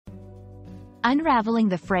Unraveling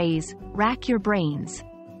the phrase, rack your brains.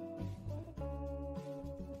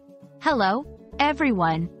 Hello,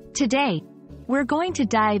 everyone. Today, we're going to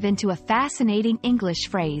dive into a fascinating English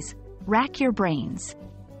phrase, rack your brains.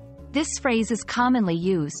 This phrase is commonly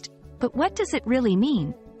used, but what does it really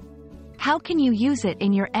mean? How can you use it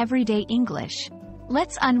in your everyday English?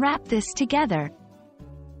 Let's unwrap this together.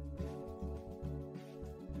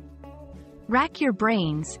 Rack your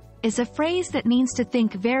brains is a phrase that means to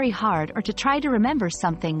think very hard or to try to remember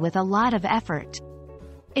something with a lot of effort.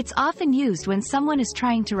 It's often used when someone is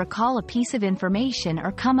trying to recall a piece of information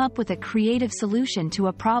or come up with a creative solution to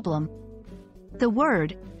a problem. The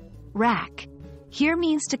word rack here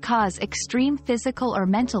means to cause extreme physical or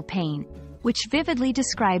mental pain, which vividly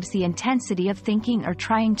describes the intensity of thinking or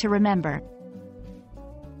trying to remember.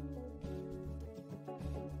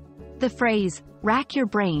 The phrase, rack your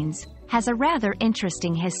brains, has a rather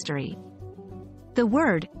interesting history. The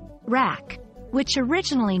word, rack, which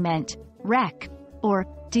originally meant wreck, or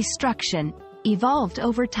destruction, evolved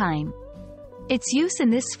over time. Its use in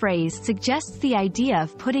this phrase suggests the idea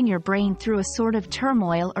of putting your brain through a sort of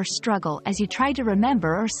turmoil or struggle as you try to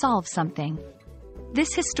remember or solve something.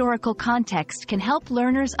 This historical context can help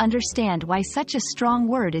learners understand why such a strong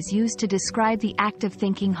word is used to describe the act of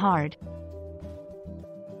thinking hard.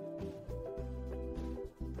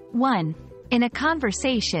 1. In a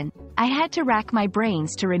conversation, I had to rack my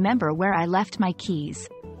brains to remember where I left my keys.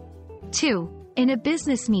 2. In a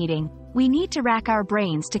business meeting, we need to rack our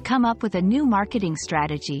brains to come up with a new marketing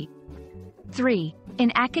strategy. 3.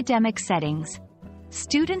 In academic settings,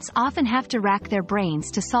 students often have to rack their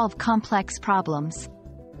brains to solve complex problems.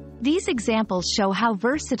 These examples show how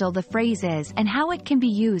versatile the phrase is and how it can be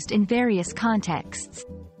used in various contexts.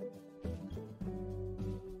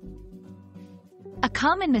 A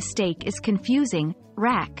common mistake is confusing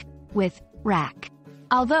rack with rack.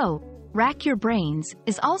 Although rack your brains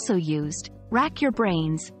is also used, rack your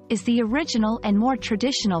brains is the original and more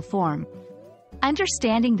traditional form.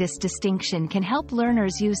 Understanding this distinction can help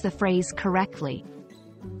learners use the phrase correctly.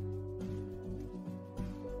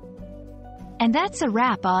 And that's a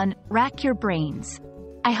wrap on Rack Your Brains.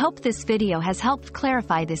 I hope this video has helped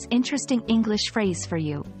clarify this interesting English phrase for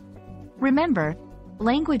you. Remember,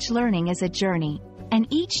 language learning is a journey, and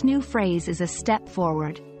each new phrase is a step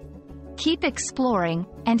forward. Keep exploring,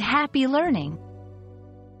 and happy learning!